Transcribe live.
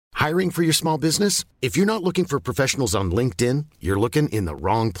Hiring for your small business? If you're not looking for professionals on LinkedIn, you're looking in the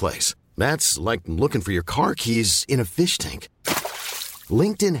wrong place. That's like looking for your car keys in a fish tank.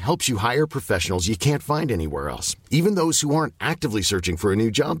 LinkedIn helps you hire professionals you can't find anywhere else, even those who aren't actively searching for a new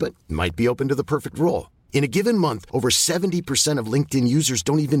job but might be open to the perfect role. In a given month, over 70% of LinkedIn users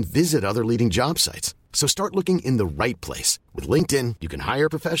don't even visit other leading job sites. So start looking in the right place. With LinkedIn, you can hire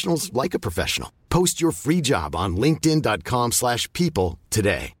professionals like a professional. Post your free job on linkedin.com/people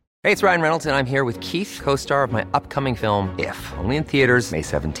today. Hey, it's Ryan Reynolds, and I'm here with Keith, co-star of my upcoming film, If, only in theaters May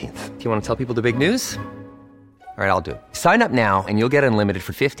 17th. Do you want to tell people the big news? All right, I'll do it. Sign up now and you'll get unlimited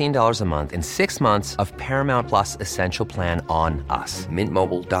for $15 a month and 6 months of Paramount Plus Essential Plan on us.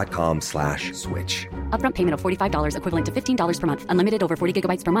 MintMobile.com/switch. Upfront payment of $45 equivalent to $15 per month. Unlimited over 40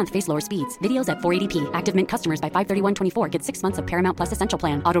 gigabytes per month. Face lower speeds. Videos at 480p. Active Mint customers by 531.24 get 6 months of Paramount Plus Essential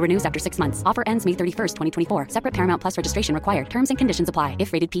Plan. Auto renews after 6 months. Offer ends May 31st, 2024. Separate Paramount Plus registration required. Terms and conditions apply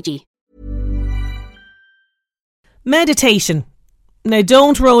if rated PG. Meditation. Now,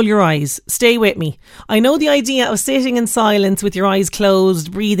 don't roll your eyes. Stay with me. I know the idea of sitting in silence with your eyes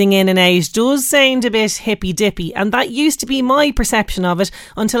closed, breathing in and out, does sound a bit hippy-dippy, and that used to be my perception of it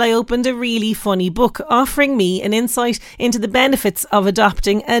until I opened a really funny book offering me an insight into the benefits of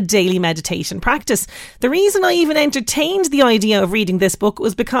adopting a daily meditation practice. The reason I even entertained the idea of reading this book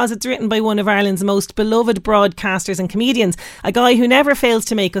was because it's written by one of Ireland's most beloved broadcasters and comedians, a guy who never fails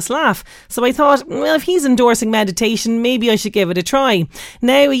to make us laugh. So I thought, well, if he's endorsing meditation, maybe I should give it a try.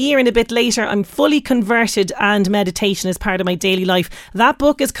 Now, a year and a bit later, I'm fully converted and meditation is part of my daily life. That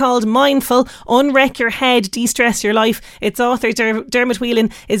book is called Mindful, Unwreck Your Head, De-Stress Your Life. Its author, Dermot Whelan,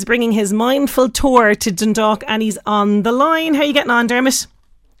 is bringing his mindful tour to Dundalk and he's on the line. How are you getting on, Dermot?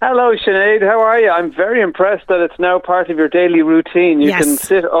 Hello, Sinead. How are you? I'm very impressed that it's now part of your daily routine. You can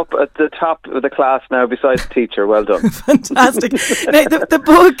sit up at the top of the class now beside the teacher. Well done. Fantastic. Now, the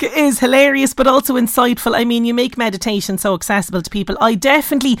book is hilarious but also insightful. I mean, you make meditation so accessible to people. I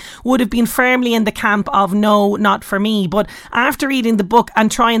definitely would have been firmly in the camp of no, not for me. But after reading the book and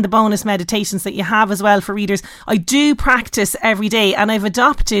trying the bonus meditations that you have as well for readers, I do practice every day and I've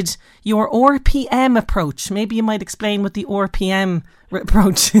adopted your RPM approach. Maybe you might explain what the RPM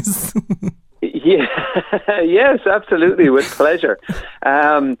approach is. Yeah, yes, absolutely, with pleasure.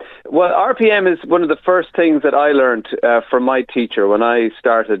 Well, RPM is one of the first things that I learned from my teacher when I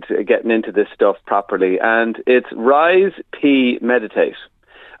started getting into this stuff properly, and it's rise, P, meditate.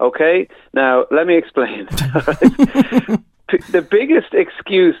 Okay, now let me explain. The biggest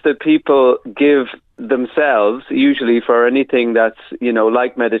excuse that people give themselves, usually for anything that's,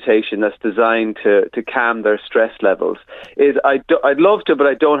 like meditation, that's designed to calm their stress levels, is I'd love to, but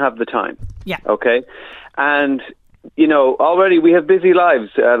I don't have the time. Yeah. Okay. And, already we have busy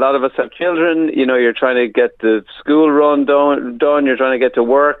lives. A lot of us have children. You're trying to get the school run done. You're trying to get to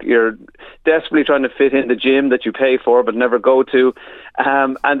work. You're desperately trying to fit in the gym that you pay for but never go to.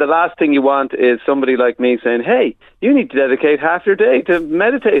 And the last thing you want is somebody like me saying, hey, you need to dedicate half your day to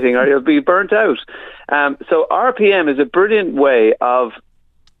meditating or you'll be burnt out. So RPM is a brilliant way of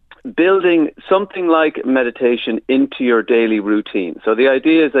building something like meditation into your daily routine. So the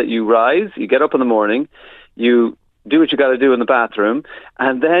idea is that you rise, you get up in the morning, you do what you got to do in the bathroom,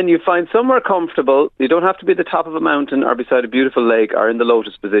 and then you find somewhere comfortable. You don't have to be at the top of a mountain or beside a beautiful lake or in the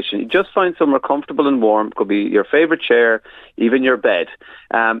lotus position. You just find somewhere comfortable and warm. It could be your favorite chair, even your bed.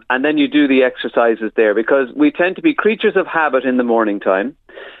 And then you do the exercises there, because we tend to be creatures of habit in the morning time.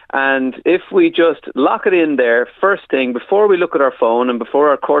 And if we just lock it in there first thing, before we look at our phone and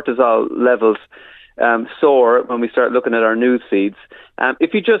before our cortisol levels soar when we start looking at our news feeds,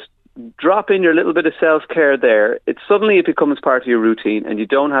 if you just drop in your little bit of self-care there, it becomes part of your routine and you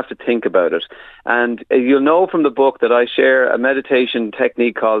don't have to think about it. And you'll know from the book that I share a meditation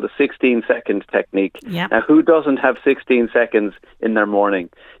technique called the 16-second technique. Yeah. Now, who doesn't have 16 seconds in their morning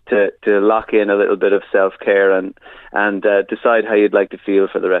to lock in a little bit of self-care and decide how you'd like to feel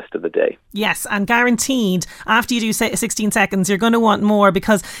for the rest of the day? Yes, and guaranteed after you do 16 seconds you're going to want more,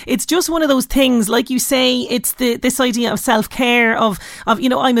 because it's just one of those things, like you say, it's this idea of self-care of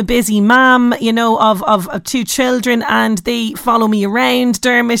I'm a busy mom, of 2 children and they follow me around,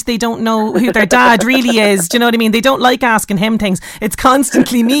 Dermot. They don't know who their dad really is. Do you know what I mean? They don't like asking him things. It's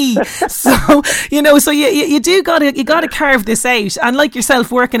constantly me. So you do gotta carve this out. And like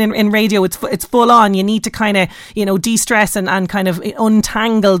yourself working in radio, it's full on. You need to kind of de-stress and kind of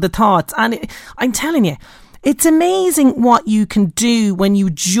untangle the thoughts. And I'm telling you, it's amazing what you can do when you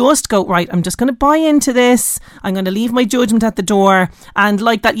just go, right, I'm just going to buy into this. I'm going to leave my judgment at the door. And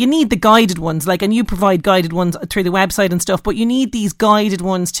like that, you need the guided ones, and you provide guided ones through the website and stuff, but you need these guided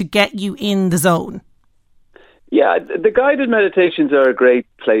ones to get you in the zone. Yeah, the guided meditations are a great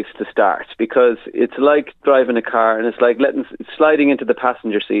place to start because it's like driving a car and it's like sliding into the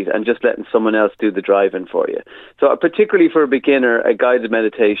passenger seat and just letting someone else do the driving for you. So particularly for a beginner, a guided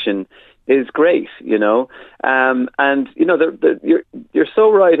meditation is great, and you're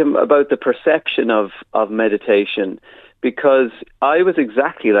so right about the perception of meditation. Because I was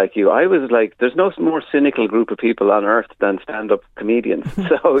exactly like you. I was like, there's no more cynical group of people on earth than stand-up comedians.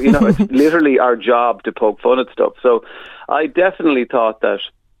 So, it's literally our job to poke fun at stuff. So I definitely thought that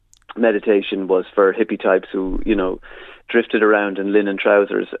meditation was for hippie types who, drifted around in linen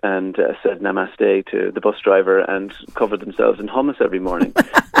trousers and said namaste to the bus driver and covered themselves in hummus every morning.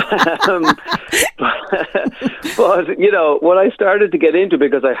 But what I started to get into,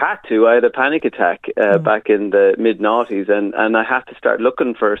 because I had a panic attack back in the mid-noughties, and I had to start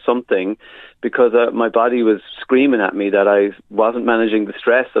looking for something because my body was screaming at me that I wasn't managing the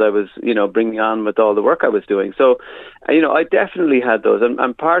stress that I was, bringing on with all the work I was doing. So, I definitely had those. And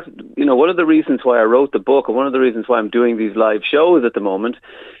one of the reasons why I wrote the book, and one of the reasons why I'm doing these live shows at the moment,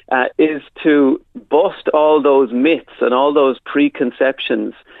 is to bust all those myths and all those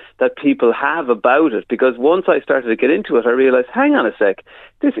preconceptions that people have about it. Because once I started to get into it, I realized, hang on a sec,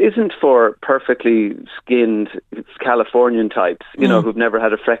 this isn't for perfectly skinned Californian types, who've never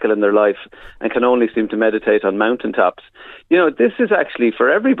had a freckle in their life and can only seem to meditate on mountaintops. This is actually for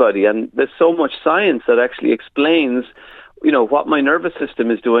everybody. And there's so much science that actually explains what my nervous system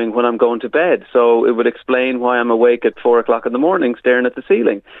is doing when I'm going to bed. So it would explain why I'm awake at 4 o'clock in the morning staring at the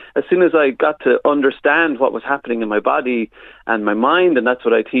ceiling. As soon as I got to understand what was happening in my body and my mind, and that's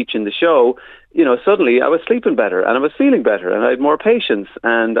what I teach in the show, suddenly I was sleeping better and I was feeling better and I had more patience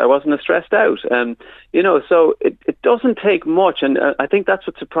and I wasn't as stressed out. And, so it doesn't take much. And I think that's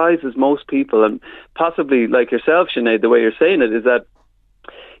what surprises most people, and possibly like yourself, Sinead, the way you're saying it, is that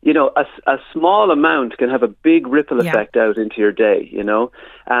a small amount can have a big ripple effect out into your day,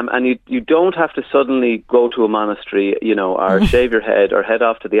 and you don't have to suddenly go to a monastery, or shave your head or head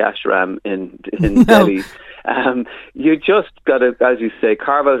off to the ashram in Delhi. You just got to, as you say,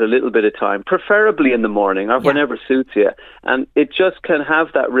 carve out a little bit of time, preferably in the morning or whenever suits you. And it just can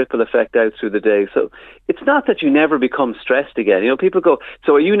have that ripple effect out through the day. So it's not that you never become stressed again. People go,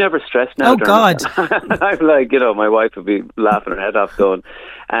 so are you never stressed now? Oh, God. I'm like, my wife would be laughing her head off going,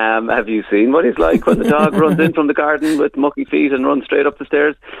 have you seen what he's like when the dog runs in from the garden with mucky feet and runs straight up the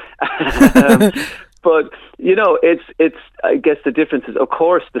stairs? But, it's, I guess the difference is, of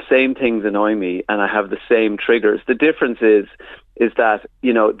course, the same things annoy me and I have the same triggers. The difference is that,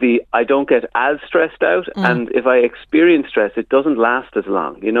 I don't get as stressed out. And if I experience stress, it doesn't last as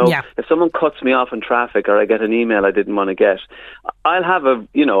long. If someone cuts me off in traffic or I get an email I didn't want to get, I'll have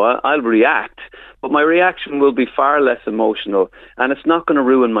I'll react, but my reaction will be far less emotional and it's not going to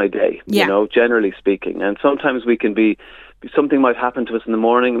ruin my day, generally speaking. And sometimes something might happen to us in the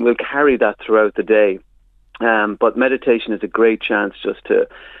morning and we'll carry that throughout the day. But meditation is a great chance just to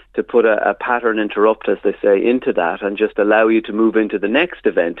put a pattern interrupt, as they say, into that and just allow you to move into the next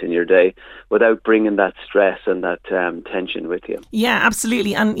event in your day without bringing that stress and that tension with you. Yeah,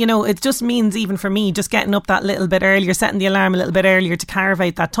 absolutely. And, it just means, even for me, just getting up that little bit earlier, setting the alarm a little bit earlier to carve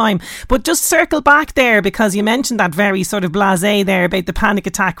out that time. But just circle back there, because you mentioned that very sort of blasé there about the panic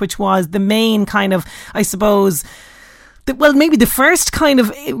attack, which was the main kind of, I suppose, maybe the first kind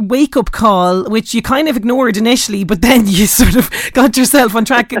of wake-up call, which you kind of ignored initially, but then you sort of got yourself on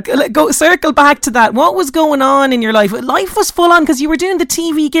track. Circle back to that. What was going on in your life? Life was full on because you were doing the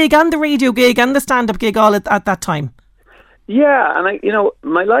TV gig and the radio gig and the stand-up gig all at that time. Yeah, and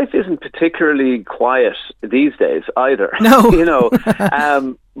my life isn't particularly quiet these days either. No.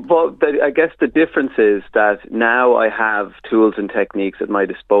 But I guess the difference is that now I have tools and techniques at my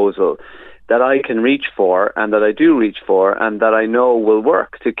disposal that I can reach for and that I do reach for and that I know will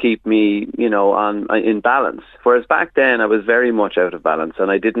work to keep me, in balance. Whereas back then I was very much out of balance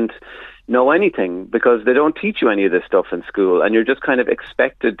and I didn't know anything because they don't teach you any of this stuff in school and you're just kind of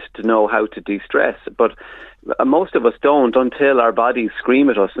expected to know how to de-stress. But most of us don't until our bodies scream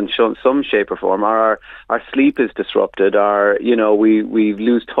at us in some shape or form, or our sleep is disrupted, or, we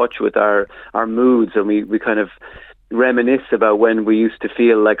lose touch with our moods and we kind of reminisce about when we used to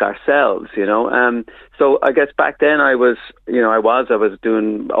feel like ourselves, So I guess back then I was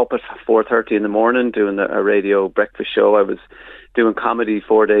doing up at 4:30 in the morning doing a radio breakfast show. I was doing comedy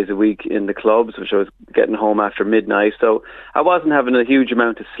 4 days a week in the clubs, which I was getting home after midnight. So I wasn't having a huge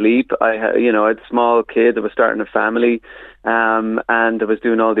amount of sleep. I had a small kid. I was starting a family, and I was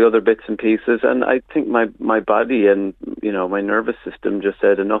doing all the other bits and pieces. And I think my body and, my nervous system just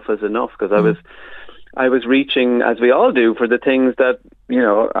said enough is enough, because I was reaching, as we all do, for the things that,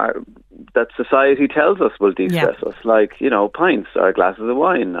 that society tells us will de-stress us, like, pints or glasses of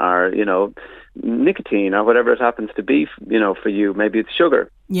wine or, nicotine or whatever it happens to be, for you. Maybe it's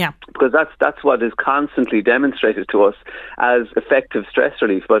sugar. Yeah. Because that's what is constantly demonstrated to us as effective stress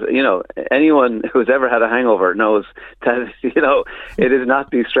relief. But, anyone who's ever had a hangover knows that, it is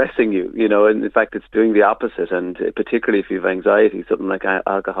not de-stressing you, and in fact, it's doing the opposite. And particularly if you have anxiety, something like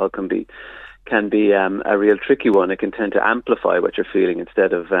alcohol can be a real tricky one. It can tend to amplify what you're feeling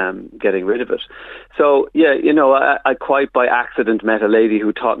instead of getting rid of it. So, I quite by accident met a lady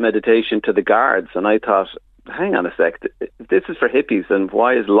who taught meditation to the guards, and I thought, hang on a sec, this is for hippies, and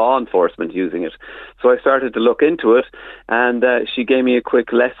why is law enforcement using it? So I started to look into it, and she gave me a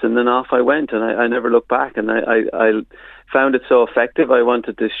quick lesson, and off I went, and I never looked back, and I found it so effective. I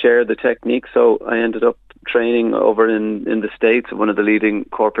wanted to share the technique, so I ended up training over in the States, one of the leading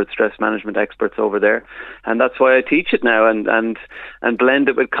corporate stress management experts over there, and that's why I teach it now, and blend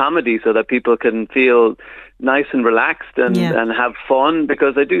it with comedy so that people can feel nice and relaxed and have fun,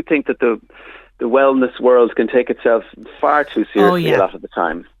 because I do think that the wellness world can take itself far too seriously a lot of the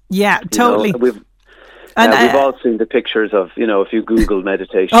time. Yeah, totally. We've all seen the pictures of, if you Google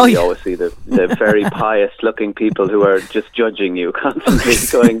meditation, you always see the very pious looking people who are just judging you constantly,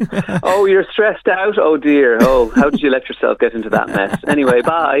 going, oh, you're stressed out? Oh dear. Oh, how did you let yourself get into that mess? Anyway,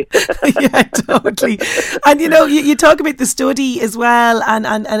 bye. Yeah, totally. And you talk about the study as well, and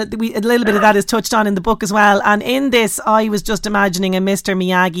a little bit of that is touched on in the book as well. And in this, I was just imagining a Mr.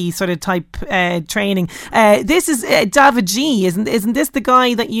 Miyagi sort of type training. This is David G. Isn't this the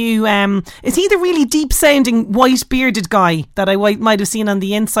guy that you, is he the really deep sounding white bearded guy that I might have seen on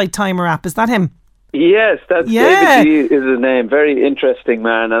the Insight Timer app? Is that him? Yes, David G is his name. Very interesting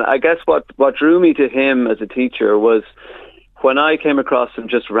man. And I guess what drew me to him as a teacher was when I came across him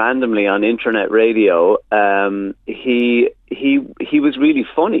just randomly on internet radio. He was really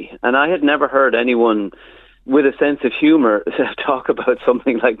funny, and I had never heard anyone with a sense of humour talk about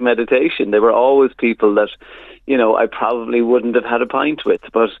something like meditation. They were always people that, I probably wouldn't have had a pint with.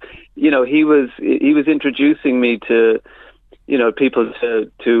 But, he was introducing me to, people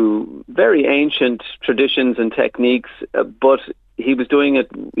to very ancient traditions and techniques, but he was doing it,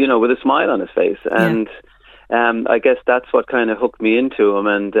 with a smile on his face. And I guess that's what kind of hooked me into him.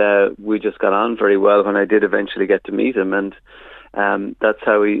 And we just got on very well when I did eventually get to meet him. And that's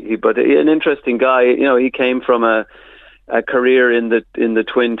how but an interesting guy. He came from a career in the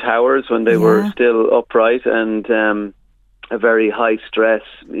Twin Towers when they were still upright, and a very high stress,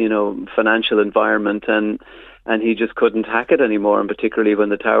 financial environment, and he just couldn't hack it anymore. And particularly when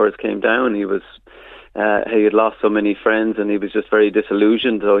the towers came down, he had lost so many friends, and he was just very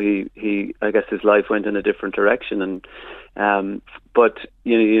disillusioned. So I guess his life went in a different direction. And but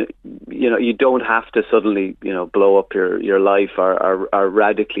you don't have to suddenly blow up your life or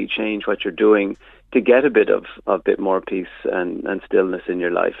radically change what you're doing to get a bit more peace and stillness in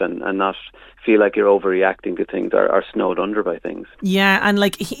your life, and not feel like you're overreacting to things or snowed under by things. Yeah, and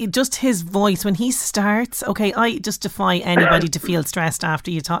just his voice when he starts. Okay, I just defy anybody to feel stressed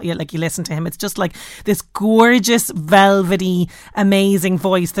after you listen to him. It's just like this gorgeous, velvety, amazing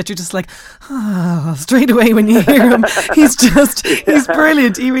voice that you're just like, straight away when you hear him. He's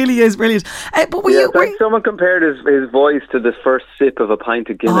brilliant. He really is brilliant. But someone compared his voice to the first sip of a pint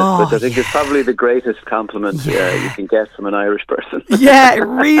of Guinness, which I think is probably the greatest compliment you can get from an Irish person. Yeah, it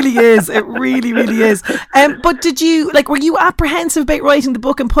really is. It really is. But were you apprehensive about writing the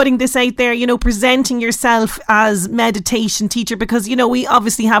book and putting this out there, presenting yourself as meditation teacher? Because, we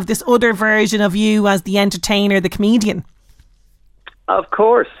obviously have this other version of you as the entertainer, the comedian. Of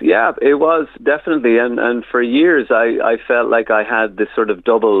course, yeah, it was definitely. And for years I felt like I had this sort of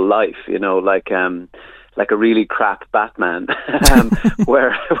double life, like a really crap Batman,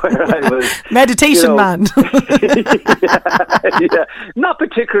 where I was meditation man. Not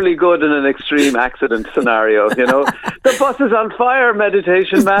particularly good in an extreme accident scenario. The bus is on fire.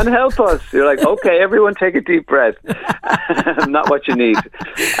 Meditation man, help us. You're like, okay, everyone, take a deep breath. Not what you need.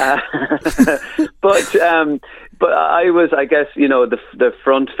 But I was, I guess, the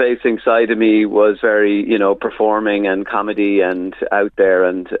front-facing side of me was very, performing and comedy and out there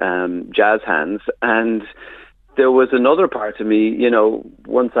and jazz hands. And there was another part of me,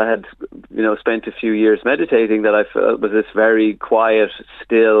 once I had, spent a few years meditating, that I felt was this very quiet,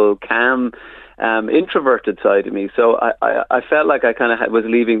 still, calm, introverted side of me. So I felt like I kind of was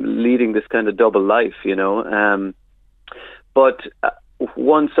leading this kind of double life, but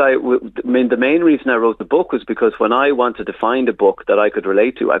the main reason I wrote the book was because when I wanted to find a book that I could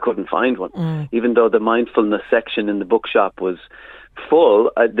relate to, I couldn't find one. Even though the mindfulness section in the bookshop was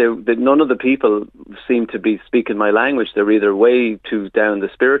full. None of the people seemed to be speaking my language. They were either way too down the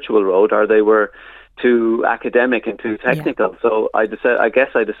spiritual road, or they were too academic and too technical. Yeah. So I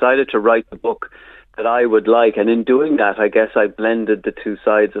decided to write the book that I would like, and in doing that, I guess I blended the two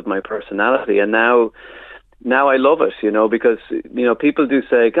sides of my personality, and now I love it, because, people do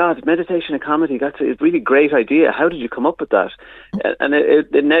say, God, meditation and comedy, that's a really great idea. How did you come up with that? And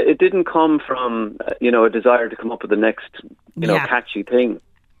it didn't come from, a desire to come up with the next, catchy thing.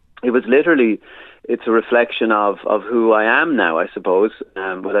 It was literally, it's a reflection of who I am now, I suppose,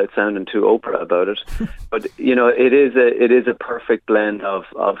 without sounding too Oprah about it. But, it is a perfect blend of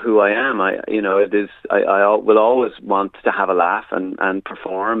who I am. I will always want to have a laugh and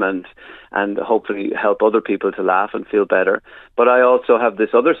perform and hopefully help other people to laugh and feel better. But I also have this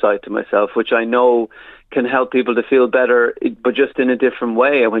other side to myself, which I know can help people to feel better, but just in a different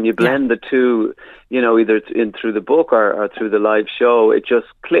way. And when you blend the two, either through the book or through the live show, it just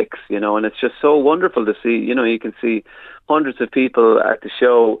clicks, and it's just so wonderful to see. You can see hundreds of people at the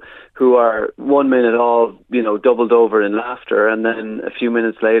show who are 1 minute all, doubled over in laughter, and then a few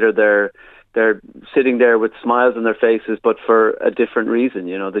minutes later they're sitting there with smiles on their faces, but for a different reason.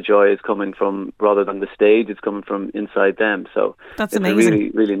 The joy is coming from, rather than the stage, it's coming from inside them. So that's it's amazing. A really,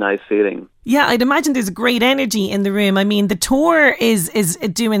 really nice feeling. Yeah, I'd imagine there's great energy in the room. I mean, the tour is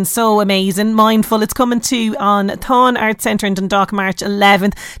doing so amazing. Mindful, it's coming to on Thon Arts Centre in Dundalk, March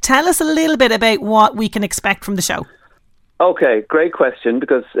 11th. Tell us a little bit about what we can expect from the show. Okay, great question,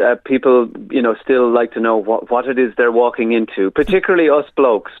 because people, still like to know what it is they're walking into, particularly us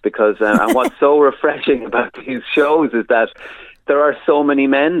blokes, because and what's so refreshing about these shows is that there are so many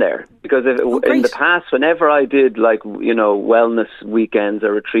men there. Because in the past, whenever I did wellness weekends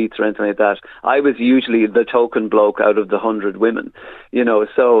or retreats or anything like that, I was usually the token bloke out of the 100 women.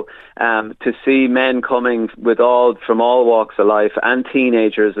 So to see men coming from all walks of life, and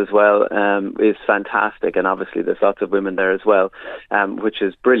teenagers as well, is fantastic. And obviously there's lots of women there as well, which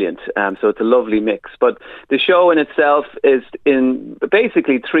is brilliant. So it's a lovely mix. But the show in itself is in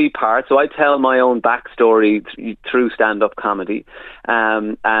basically 3 parts. So I tell my own backstory through stand-up comedy,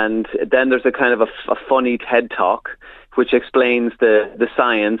 and then there's a kind of a funny TED Talk which explains the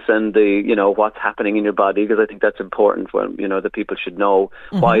science and the what's happening in your body, because I think that's important when that people should know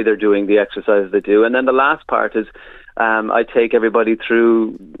why they're doing the exercises they do. And then the last part is I take everybody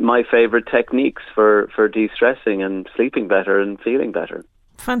through my favorite techniques for de-stressing and sleeping better and feeling better.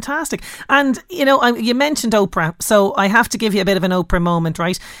 Fantastic. And, you mentioned Oprah, so I have to give you a bit of an Oprah moment,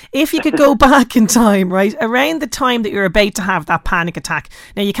 right? If you could go back in time, right, around the time that you're about to have that panic attack.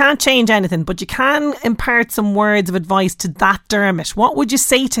 Now, you can't change anything, but you can impart some words of advice to that Dermot. What would you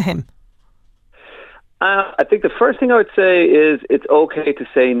say to him? I think the first thing I would say is it's okay to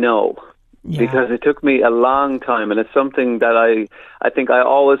say no. Yeah. Because it took me a long time, and it's something that I think I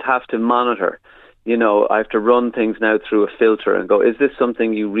always have to monitor. I have to run things now through a filter and go, is this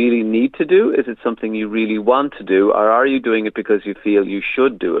something you really need to do? Is it something you really want to do? Or are you doing it because you feel you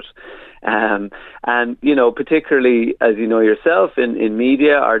should do it? And, particularly as you know yourself in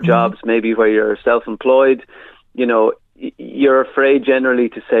media, our jobs, maybe where you're self-employed, you're afraid generally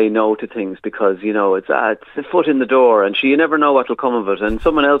to say no to things because, it's a foot in the door, and you never know what will come of it, and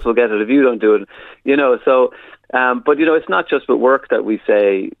someone else will get it if you don't do it, So, but, it's not just with work that we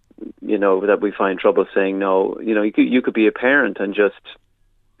say, that we find trouble saying no. You could be a parent and just,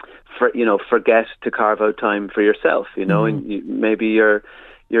 forget to carve out time for yourself, and maybe you're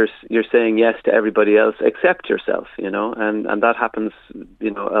saying yes to everybody else except yourself, and that happens,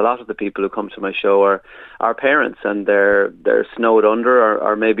 a lot of the people who come to my show are parents, and they're snowed under,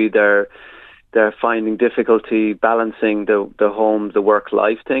 or maybe they're finding difficulty balancing the home, the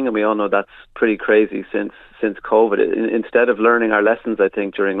work-life thing, and we all know that's pretty crazy since COVID. Instead of learning our lessons, I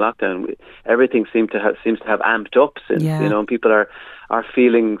think during lockdown, everything seems to have amped up since. And people are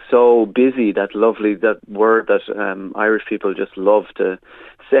feeling so busy. That word that Irish people just love to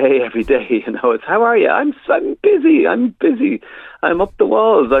say every day. It's how are you? I'm busy. I'm up the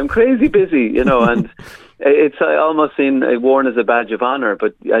walls. I'm crazy busy. And it's almost worn as a badge of honor.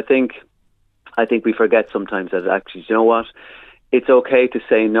 But I think we forget sometimes that actually, you know what? It's okay to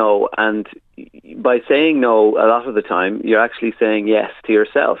say no. And by saying no, a lot of the time, you're actually saying yes to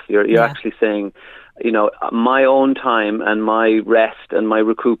yourself. You're actually saying, my own time and my rest and my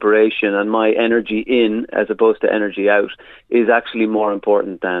recuperation and my energy in, as opposed to energy out, is actually more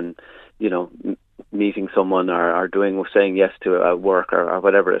important than, meeting someone or saying yes to a work or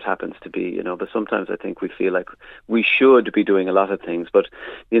whatever it happens to be, But sometimes I think we feel like we should be doing a lot of things. But,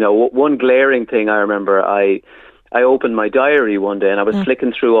 one glaring thing I remember, I I opened my diary one day and I was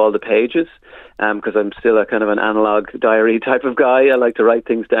flicking through all the pages because I'm still a kind of an analog diary type of guy. I like to write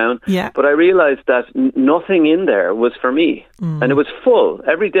things down. Yeah. But I realised that nothing in there was for me. And it was full.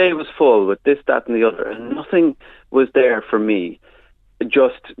 Every day was full with this, that and the other. And nothing was there for me.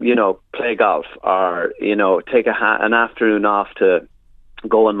 Just, play golf or, take an afternoon off to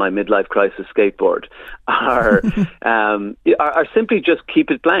go on my midlife crisis skateboard or simply just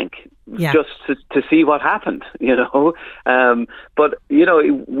keep it blank. Yeah. Just to see what happened, But,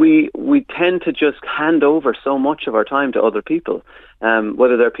 we tend to just hand over so much of our time to other people,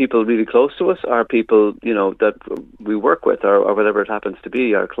 whether they're people really close to us or people, that we work with or whatever it happens to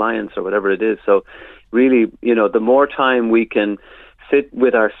be, our clients or whatever it is. So really, the more time we can sit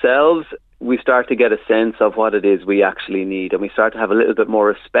with ourselves, we start to get a sense of what it is we actually need, and we start to have a little bit more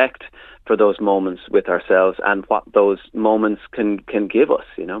respect for those moments with ourselves and what those moments can give us,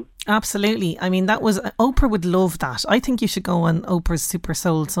 Absolutely. I mean, Oprah would love that. I think you should go on Oprah's Super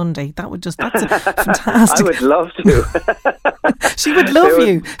Soul Sunday. That's fantastic. I would love to. She would love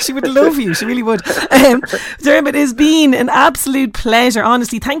you. She would love you. She really would. Dermot, it's been an absolute pleasure.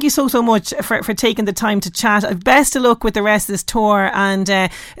 Honestly, thank you so much for taking the time to chat. Best of luck with the rest of this tour, and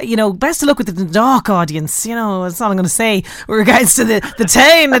best of luck with the Dundalk audience. That's all I'm going to say with regards to the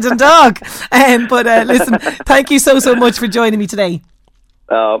town of Dundalk. But listen, thank you so much for joining me today.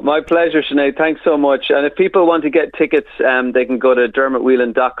 My pleasure, Sinead. Thanks so much. And if people want to get tickets, they can go to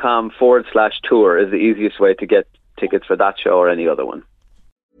dermotwhelan.com/tour is the easiest way to get tickets for that show or any other one.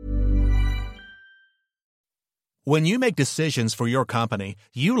 When you make decisions for your company,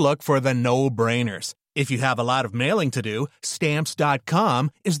 you look for the no-brainers. If you have a lot of mailing to do,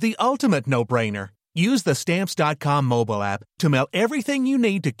 Stamps.com is the ultimate no-brainer. Use the Stamps.com mobile app to mail everything you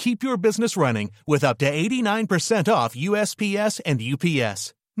need to keep your business running with up to 89% off USPS and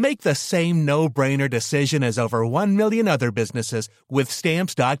UPS. Make the same no-brainer decision as over 1 million other businesses with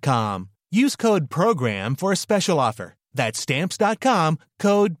Stamps.com. Use code PROGRAM for a special offer. That's Stamps.com,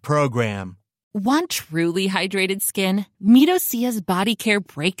 code PROGRAM. Want truly hydrated skin? Meet Osea's Body Care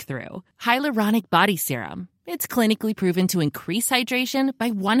Breakthrough Hyaluronic Body Serum. It's clinically proven to increase hydration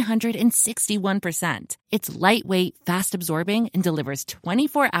by 161%. It's lightweight, fast-absorbing, and delivers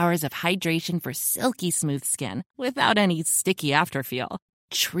 24 hours of hydration for silky smooth skin without any sticky afterfeel.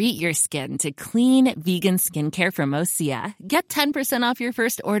 Treat your skin to clean, vegan skincare from Osea. Get 10% off your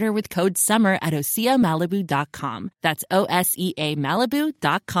first order with code SUMMER at OseaMalibu.com. That's OSEA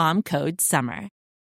Malibu.com, code SUMMER.